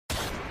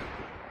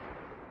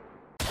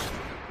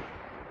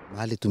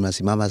Mahali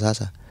tunasimama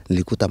sasa,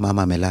 nilikuta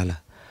mama amelala.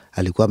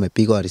 Alikuwa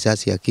amepigwa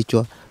risasi ya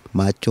kichwa,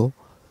 macho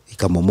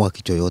ikamomoa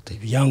kichwa yote.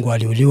 Yangu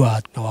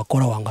aliuliwa na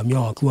wakora wa ngamia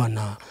wakiwa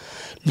na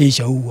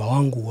lisha uwa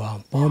wangu wa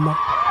poma.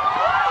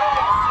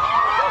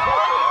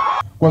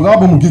 Kwa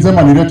sababu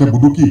mkisema nilete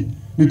bunduki,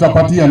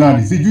 nitapatia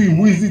nani? Sijui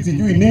mwizi,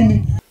 sijui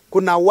nini.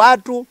 Kuna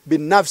watu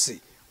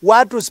binafsi,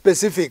 watu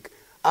specific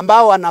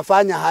ambao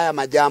wanafanya haya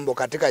majambo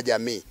katika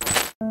jamii.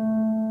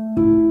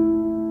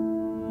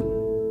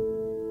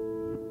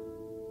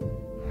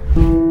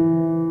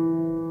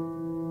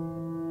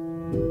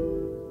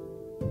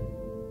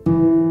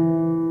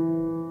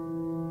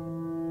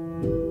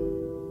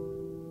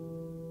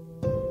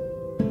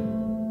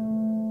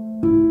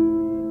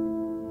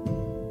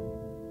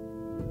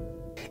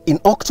 In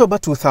October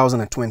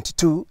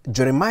 2022,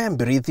 Jeremiah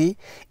Mbirithi,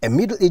 a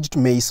middle-aged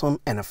mason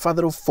and a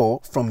father of 4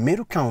 from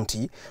Meru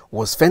County,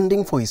 was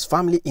fending for his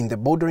family in the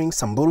bordering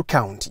Meru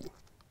County.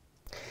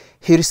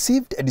 He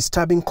received a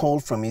disturbing call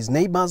from his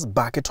neighbors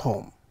back at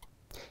home.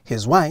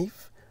 His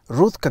wife,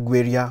 Ruth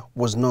Kagweria,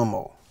 was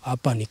normal.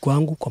 Hapa ni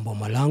kwangu kwa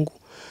boma langu,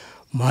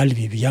 mahali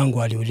bibi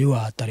yangu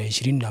aliuliwa tarehe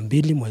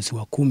 22 mwezi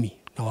wa 10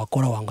 na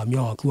wakora wa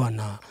ngamia wakiwa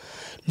na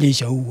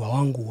lisha uwa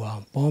wangu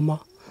wa poma.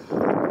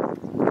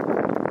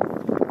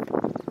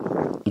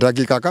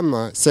 Dakika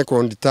kama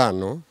sekondi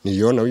 5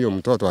 niliona huyo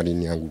mtoto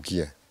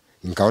aliniangukia.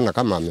 Nikaona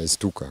kama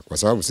amestuka kwa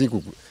sababu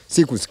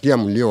sikusikia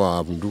mlio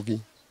wa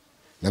bunduki.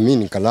 Na mimi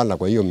nikalala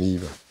kwa hiyo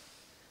miiba.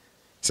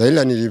 Sasa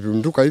ile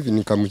nilipinduka hivi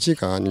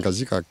nikamchika,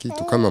 nikazika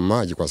kitu kama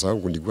maji kwa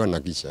sababu kulikuwa na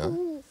kisha.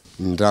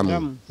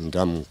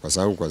 Ndamu kwa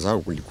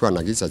sababu kulikuwa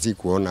na kisha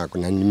sikuona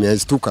na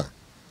nimestuka.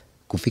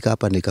 Kufika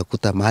hapa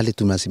nikakuta mahali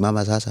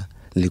tunasimama sasa,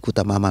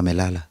 nilikuta mama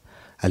amelala.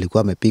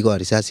 Alikuwa amepigwa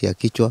risasi ya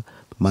kichwa,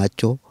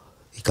 macho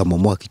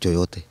ikamomoa kichwa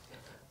yote.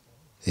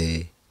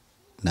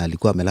 Na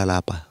alikuwa amelala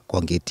hapa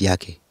kwa gate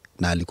yake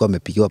na alikuwa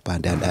amepigiwa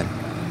pande ya ndani.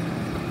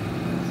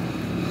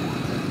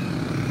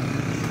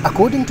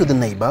 According to the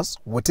neighbors,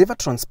 whatever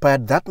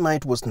transpired that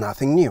night was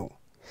nothing new.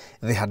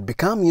 They had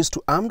become used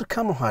to armed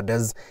camel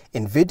herders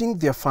invading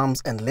their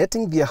farms and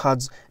letting their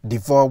herds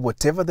devour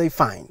whatever they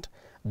find,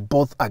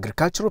 both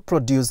agricultural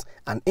produce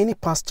and any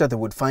pasture they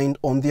would find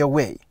on their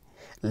way,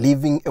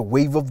 leaving a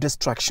wave of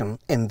destruction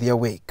in their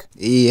wake.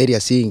 Hii area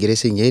si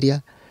grazing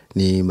area,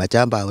 ni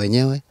machamba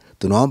wenyewe.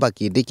 Tunaomba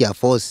kindiki ya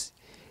force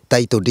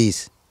title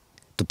deeds.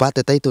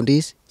 Tupate title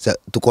deeds,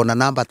 tuko na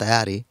namba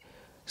tayari.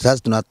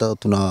 Sasa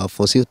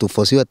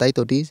tunafosiwa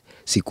title deeds,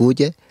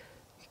 sikuje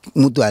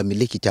mtu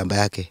amiliki chamba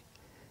yake.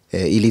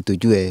 Ili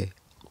tujue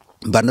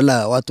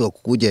badala watu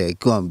wakuje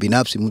kwa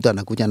binafsi, mtu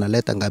anakuja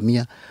analeta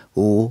ngamia,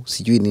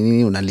 sijui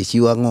nini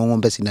unalishiwa,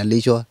 ng'ombe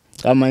sinalishwa.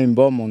 Kama hii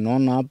mboma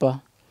unaona hapa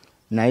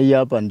na hii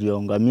hapa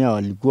ndio ngamia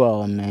walikuwa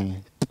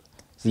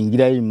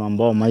wamezingira hii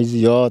mboma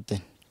hizi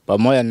yote.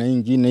 Pamoja na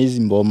nyingine hizi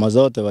mboma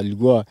zote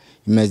walikuwa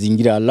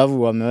imezingira,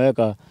 alafu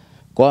wameweka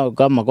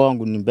kama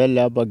kwangu ni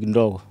mbele hapa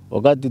kidogo.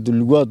 Wakati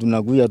tulikuwa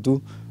tunakuja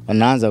tu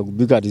wanaanza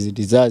kupika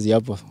risasi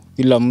hapo.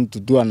 Kila mtu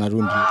tu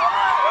anarundi.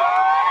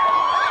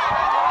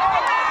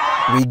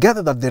 We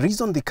gather that the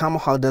reason the camel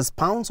herders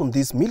pounce on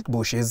these milk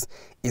bushes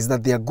is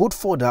that they are good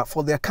fodder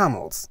for their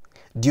camels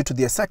due to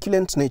their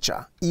succulent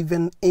nature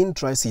even in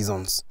dry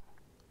seasons.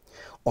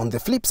 On the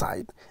flip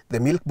side, the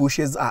milk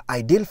bushes are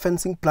ideal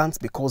fencing plants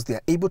because they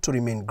are able to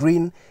remain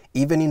green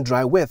even in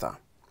dry weather,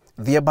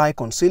 thereby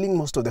concealing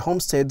most of the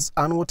homesteads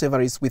and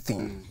whatever is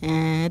within.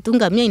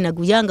 Tungamia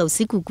inakujanga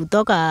usiku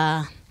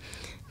kutoka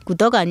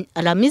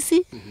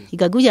Alhamisi,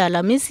 ikakuja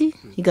Alhamisi,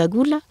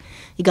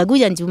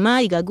 ikakuja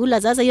Ijumaa,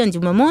 ikakula. Sasa hiyo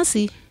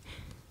Jumamosi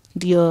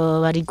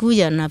ndio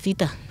walikuja na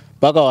vita.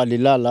 Mpaka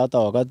walilala, hata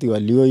wakati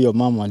walio hiyo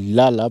mama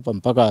walilala hapa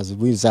mpaka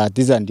asubuhi saa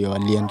 9 ndio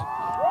walienda.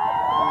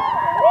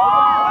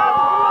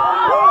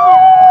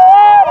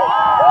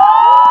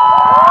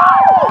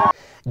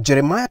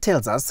 Jeremiah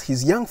tells us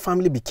his young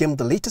family became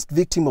the latest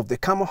victim of the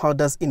camel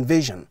herders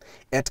invasion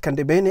at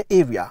Kandebene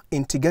area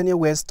in Tigania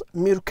West,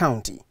 Meru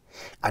County,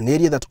 an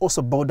area that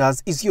also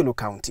borders Isiolo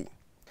County.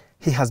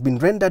 He has been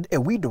rendered a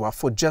widower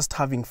for just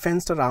having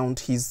fenced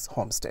around his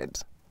homestead.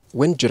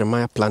 When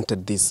Jeremiah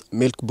planted this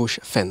milk bush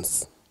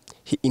fence,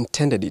 he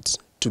intended it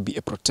to be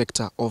a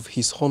protector of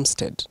his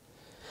homestead.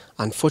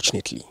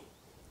 Unfortunately,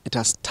 it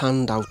has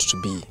turned out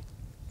to be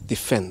the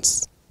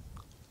fence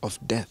of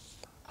death.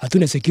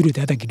 Hatuna security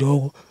hata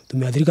kidogo.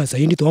 Tumeathirika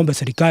zaidi, tuombe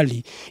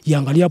serikali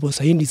iangalie hapo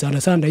zaidi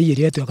sana hii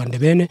area yetu ya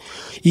Kandebene,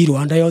 hii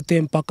Rwanda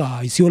yote mpaka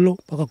Isiolo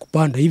mpaka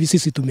kupanda. Hivi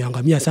sisi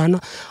tumeangamia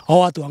sana. Hao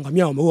watu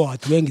waangamia wameua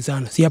watu wengi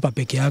sana, si hapa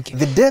peke yake.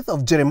 The death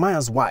of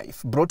Jeremiah's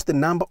wife brought the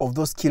number of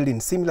those killed in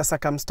similar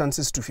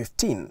circumstances to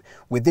 15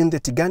 within the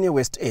Tigania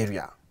West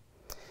area.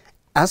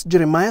 As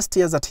Jeremiah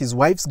stares at his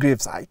wife's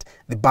gravesite,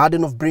 the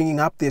burden of bringing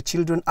up their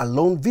children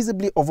alone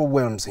visibly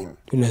overwhelms him.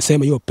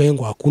 Tunasema hiyo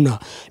pengo hakuna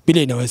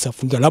bila inaweza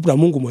funga. Labda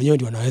Mungu mwenyewe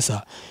ndiye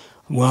anaweza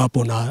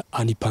mwapo na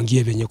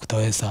anipangie venye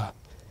kutaweza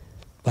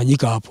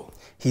fanyika hapo.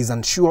 He is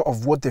unsure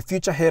of what the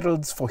future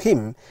heralds for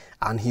him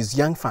and his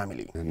young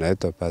family.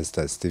 Naitwa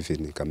Pastor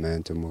Stephen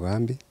Kamento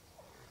Mugambi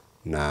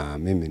na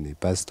mimi ni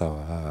pastor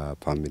wa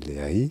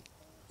familia hii.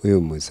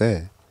 Huyu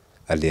mzee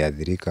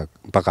aliathirika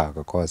mpaka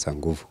akakosa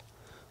nguvu.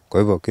 Kwa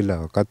hivyo kila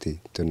wakati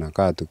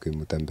tunakaa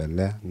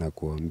tukimtembelea na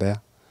kuombea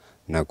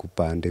na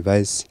kupa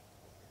advice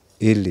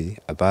ili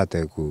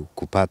apate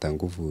kupata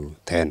nguvu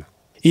tena.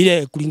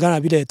 Ile kulingana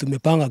vile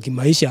tumepanga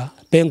kimaisha,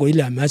 pengo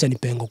ile ameacha ni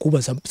pengo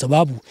kubwa,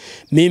 sababu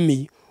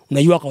mimi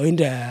unajua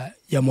kawaida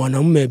ya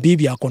mwanamume,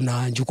 bibi ako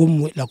na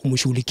jukumu la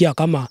kumshughulikia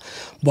kama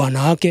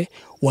bwana wake,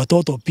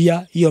 watoto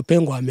pia. Hiyo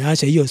pengo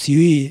ameacha, hiyo si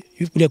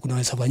vile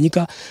kunaweza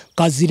fanyika.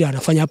 Kazi zile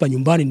anafanya hapa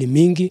nyumbani ni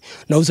mingi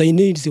na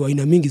usaidizi wa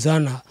aina mingi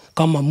sana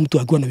kama mtu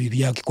akiwa na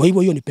bibi yake. Kwa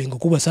hivyo hiyo ni pengo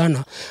kubwa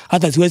sana,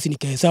 hata siwezi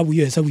nikahesabu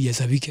hiyo hesabu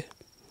ihesabike.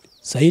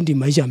 Saindi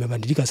maisha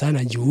yamebadilika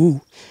sana juu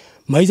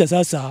maisha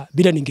sasa,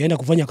 bila ningeenda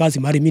kufanya kazi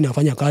mahali mimi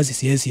nafanya kazi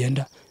siwezi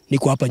enda.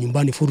 Niko hapa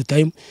nyumbani full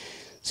time.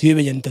 Siwe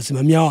venye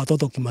nitasimamia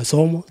watoto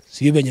kimasomo,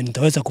 siwe venye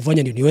nitaweza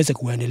kufanya ndio niweze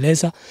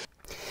kuendeleza.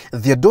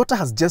 Their daughter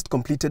has just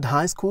completed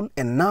high school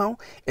and now,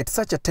 at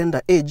such a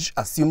tender age,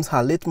 assumes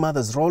her late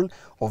mother's role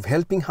of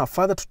helping her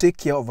father to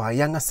take care of her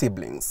younger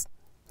siblings.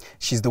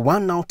 She's the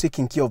one now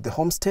taking care of the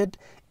homestead,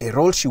 a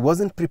role she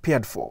wasn't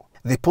prepared for,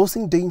 the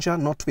posing danger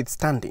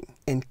notwithstanding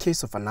in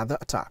case of another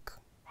attack.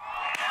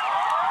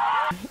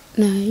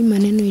 Na hii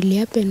maneno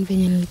ilihappen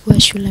venye nilikuwa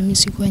shule, mimi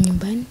sikuwa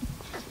nyumbani.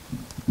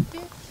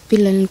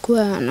 Bila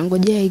nilikuwa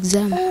nangojea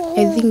exam.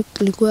 I think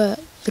ilikuwa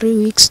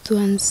 3 weeks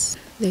towards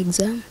the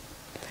exam.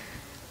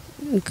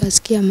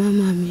 Nikasikia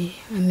mama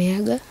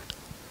ameaga.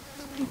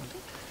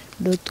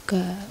 Ndio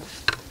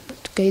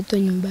tukaitwa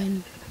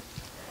nyumbani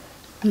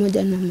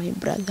pamoja na my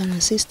brother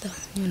na sister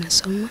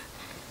wanasoma.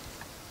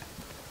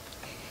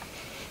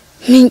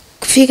 Mimi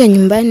kufika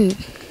nyumbani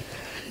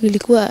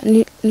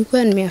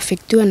nilikuwa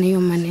nimeaffectiwa na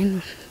hiyo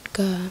maneno.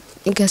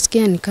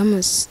 Nikasikia ni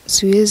kama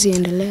siwezi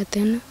endelea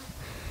tena.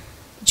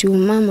 Juu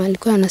mama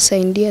alikuwa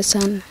anasaidia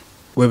sana.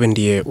 Wewe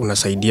ndiye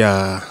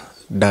unasaidia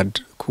dad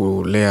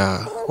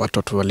kulea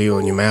watoto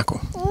walio nyuma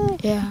yako?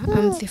 Yeah,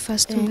 I'm the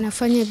first.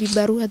 Nafanya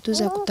vibarua tu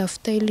za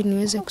kutafuta ili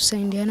niweze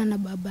kusaidiana na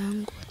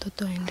babangu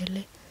watoto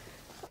waendelee.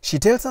 She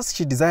tells us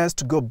she desires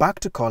to go back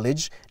to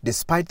college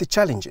despite the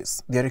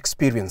challenges they are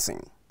experiencing.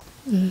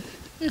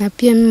 Na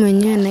pia mimi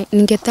mwenyewe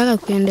ningetaka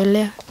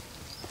kuendelea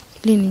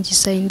ili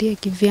nijisaidie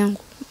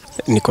kivyangu.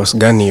 Ni course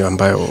gani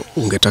ambayo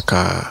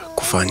ungetaka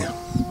kufanya?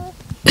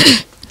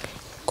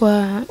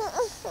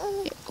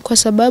 Kwa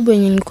sababu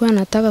yenye nilikuwa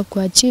nataka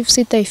kuachieve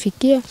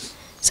sitaifikia.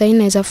 Sasa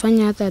naweza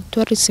fanya hata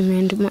tourism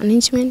and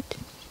management.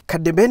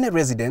 Kadebene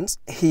residents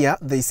here,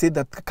 they say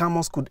that the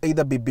camels could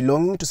either be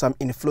belonging to some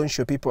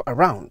influential people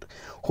around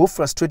who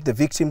frustrate the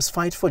victims'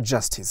 fight for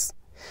justice.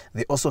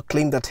 They also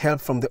claim that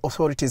help from the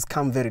authorities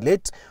come very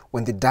late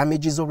when the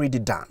damage is already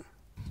done.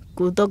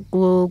 From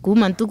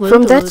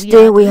that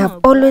day, we have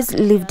always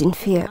lived in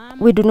fear.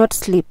 We do not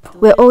sleep.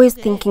 We're always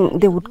thinking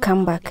they would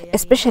come back,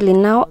 especially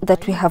now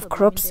that we have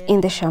crops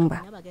in the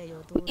shamba.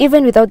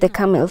 Even without the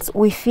camels,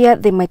 we fear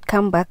they might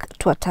come back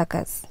to attack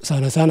us.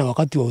 Sana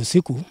wakati wa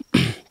usiku,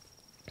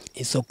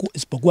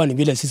 isipokuwa ni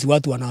vile sisi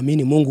watu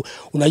wanaamini Mungu.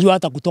 Unajua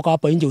hata kutoka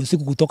hapa nje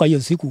usiku, kutoka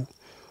hiyo siku,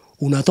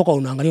 unatoka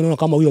unaangalia unaona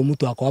kama huyo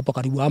mtu ako hapa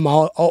karibu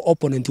ama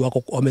opponent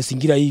wako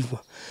wamezingira hivyo.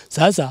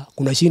 Sasa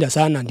kuna shinda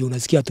sana, ndio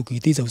unasikia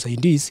tukiitiza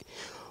usaidizi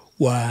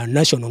wa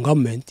national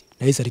government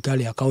na hii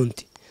serikali ya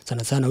county.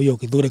 Sana huyo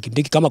kidhore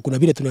kindiki kama kuna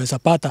vile tunaweza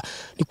pata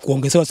ni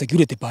kuongezewa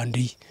security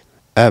pandi.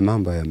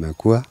 Mambo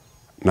yamekuwa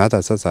na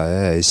hata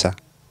sasa isha.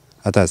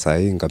 Hata saa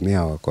hii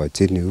ngamia wako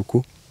chini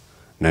huku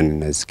na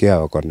ninasikia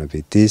wako na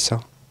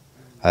vitisho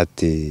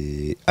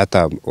ati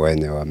hata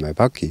wenye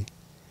wamebaki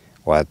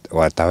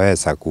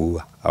wataweza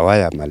kuua,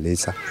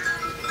 hawayamaliza.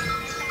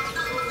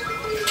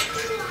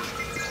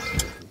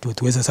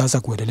 Tuweze sasa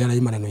kuendelea na hii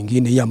maneno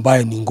mengine hii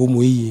ambayo ni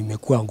ngumu, hii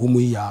imekuwa ngumu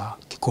hii ya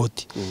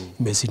kikoti.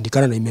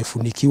 Imesindikana na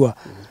imefunikiwa.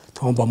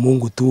 Tuomba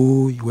Mungu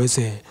tu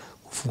iweze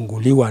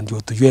kufunguliwa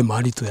ndio tujue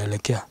mahali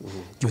tuelekea.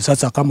 Juu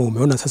sasa kama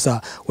umeona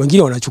sasa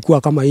wengine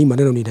wanachukua kama hii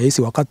maneno ni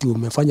rahisi, wakati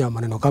umefanya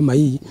maneno kama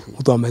hii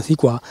mtu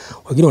amethikwa,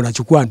 wengine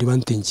wanachukua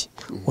advantage.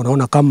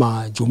 Wanaona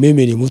kama juu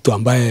mimi ni mtu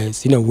ambaye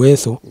sina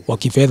uwezo wa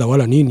kifedha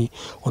wala nini,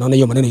 wanaona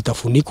hiyo maneno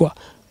itafunikwa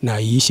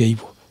na iishe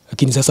hivyo.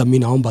 Lakini sasa mimi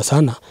naomba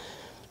sana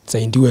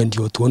saidiwe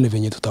ndio tuone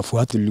venye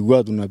tutafuata.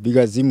 Tulikuwa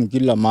tunapiga simu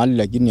kila mahali,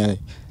 lakini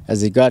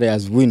askari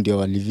asubuhi ndio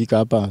walifika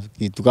hapa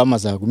kitu kama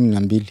saa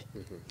 12.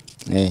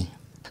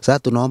 Sasa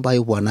tunaomba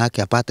huyu bwana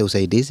wake apate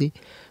usaidizi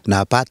na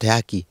apate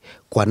haki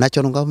kwa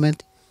national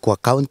government, kwa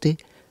county,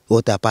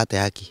 wote apate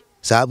haki.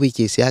 Sababu hii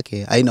kesi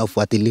yake haina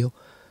ufuatilio.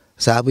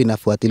 Sababu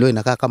inafuatiliwa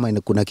inakaa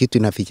kama kuna kitu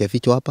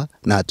inaficha hapa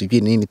na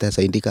hatujui nini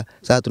itasaidika.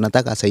 Sasa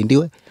tunataka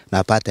asaidiwe na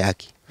apate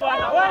haki.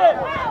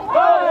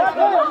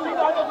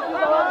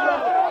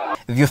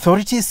 The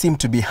authorities seem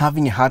to be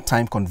having a hard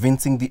time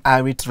convincing the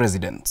arid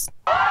residents.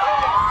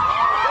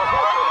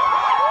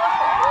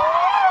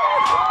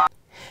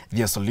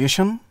 Their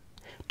solution?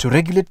 To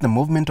regulate the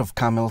movement of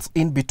camels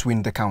in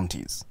between the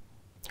counties.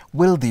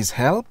 Will this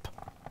help?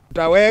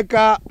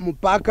 Tutaweka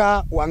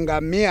mpaka wa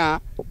ngamia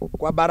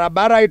kwa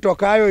barabara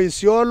itokayo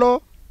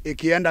Isiolo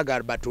ikienda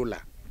Garbatula.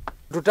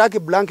 Tutaki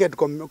blanket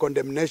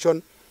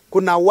condemnation.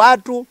 Kuna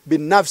watu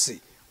binafsi,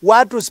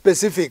 watu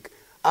specific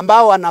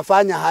ambao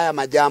wanafanya haya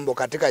majambo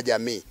katika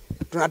jamii.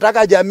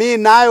 Tunataka jamii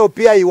nayo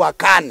pia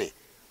iwakane,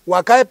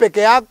 wakae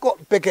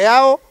peke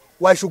yao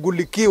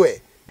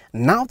washughulikiwe.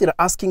 Now they're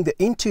asking the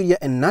Interior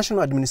and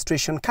National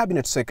Administration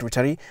Cabinet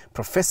Secretary,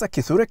 Professor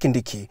Kithure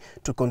Kindiki,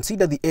 to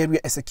consider the area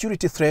a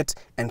security threat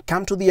and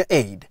come to their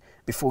aid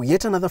before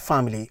yet another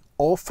family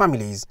or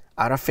families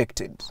are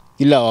affected.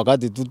 Kila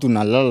wakati tu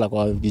tunalala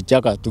kwa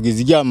vichaka,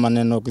 tukisikia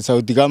maneno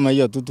sauti kama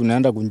hiyo tu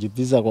tunaenda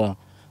kunjipisa kwa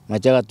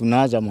machaka,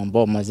 tunaacha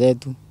mamboma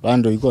zetu,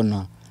 bando iko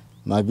na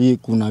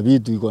kuna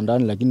vitu iko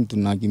ndani, lakini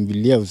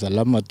tunakimbilia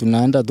usalama,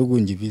 tunaenda tu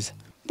kunjipisa.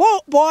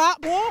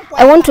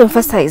 I want to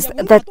emphasize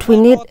that we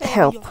need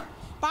help.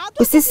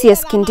 We see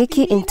CS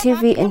Kindiki in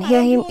TV and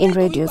hear him in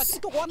radios.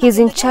 He's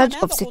in charge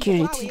of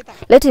security.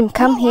 Let him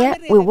come here,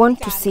 we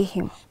want to see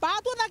him.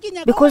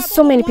 Because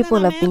so many people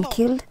have been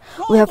killed,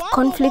 we have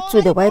conflicts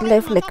with the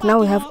wildlife, like now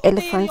we have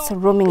elephants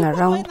roaming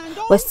around.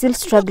 We're still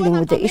struggling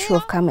with the issue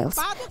of camels.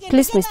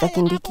 Please, Mr.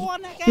 Kindiki,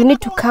 you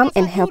need to come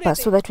and help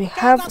us so that we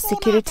have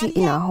security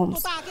in our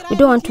homes. We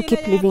don't want to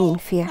keep living in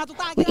fear.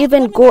 We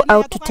even go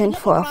out to tend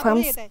for our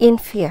farms in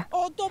fear.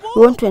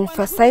 We want to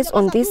emphasize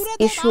on this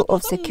issue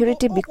of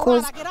security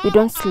because we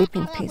don't sleep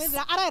in peace.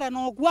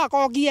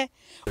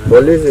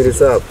 Police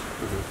reserve.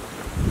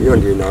 Hiyo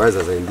ndio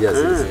inaweza saidia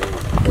sisi.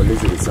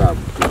 Police reserve.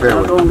 Tupewe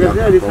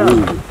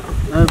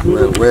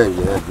wengi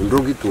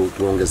bunduki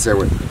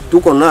tuongezewe.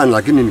 Tuko nani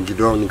lakini ni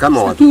kidogo, ni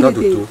kama watu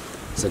tatu tu.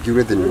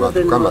 Security ni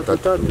watu kama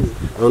tatu.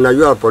 Na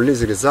unajua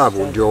police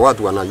reserve ndio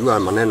watu wanajua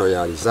maneno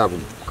ya reserve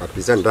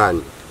kabisa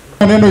ndani.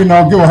 Maneno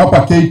inaongewa hapa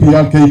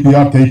KPR.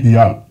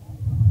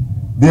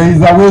 There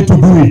is a way to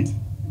do it.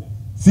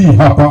 Si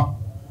hapa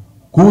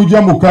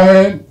kuja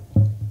mukae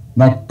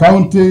na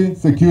County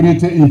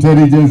Security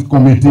Intelligence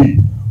Committee,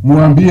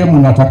 muambie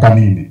mnataka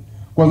nini.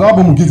 Kwa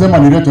sababu mkisema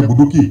nilete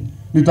bunduki,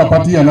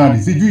 nitapatia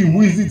nani? Sijui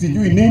mwizi,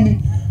 sijui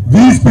nini.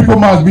 These people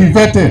must be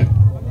vetted.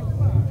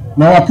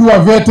 Na wakiwa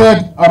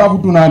vetted, alafu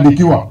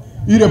tunaandikiwa.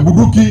 Ile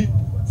bunduki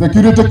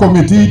Security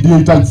Committee ndio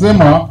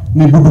itasema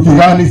ni bunduki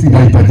gani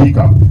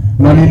zinahitajika.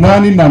 Na ni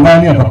nani na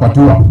nani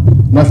atapatiwa.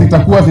 Na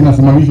sitakuwa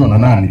zinasimamishwa na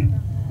nani.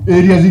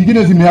 Area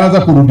zingine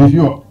zimeanza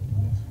kurudishiwa.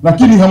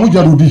 Lakini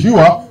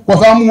hamujarudishiwa kwa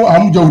sababu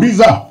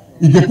hamujauliza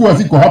ingekuwa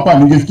ziko hapa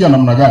ningesikia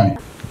namna gani.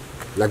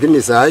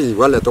 Lakini saa hii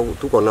wale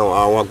tuko nao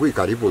hawakui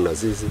karibu na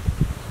sisi.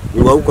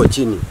 Ni wa huko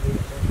chini.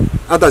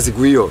 Hata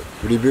siku hiyo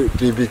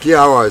tulipikia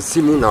hawa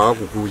simu na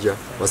hawakukuja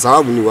kwa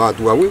sababu ni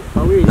watu wawili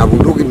na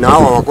bunduki, na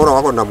hawa wakora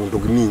wako na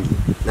bunduki mingi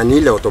na ni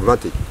ile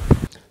automatic.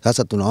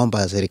 Sasa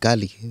tunaomba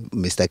serikali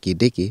Mr.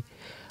 Kindiki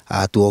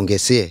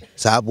atuongezee,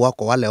 sababu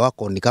wale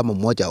wako ni kama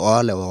mmoja,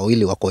 wale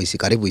wawili wako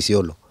karibu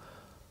Isiolo.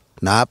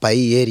 Na hapa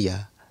hii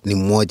area ni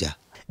mmoja.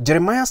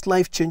 Jeremiah's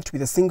life changed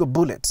with a single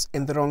bullet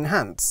in the wrong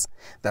hands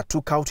that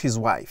took out his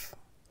wife.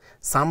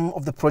 Some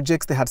of the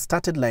projects they had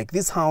started, like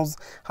this house,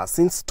 has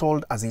since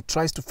stalled as he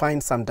tries to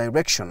find some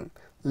direction,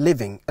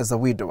 living as a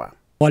widower.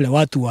 Wale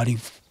watu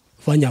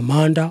walifanya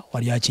manda,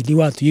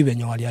 waliachiliwa, tu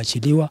wenye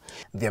waliachiliwa.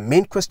 Their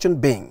main question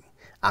being,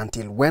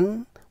 until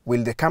when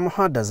will the camel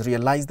herders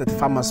realize that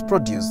farmers'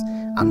 produce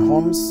and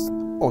homes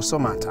also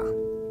matter?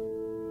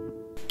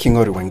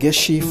 Kingori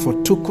Wangeshi for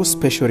Tuko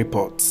Special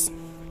Reports.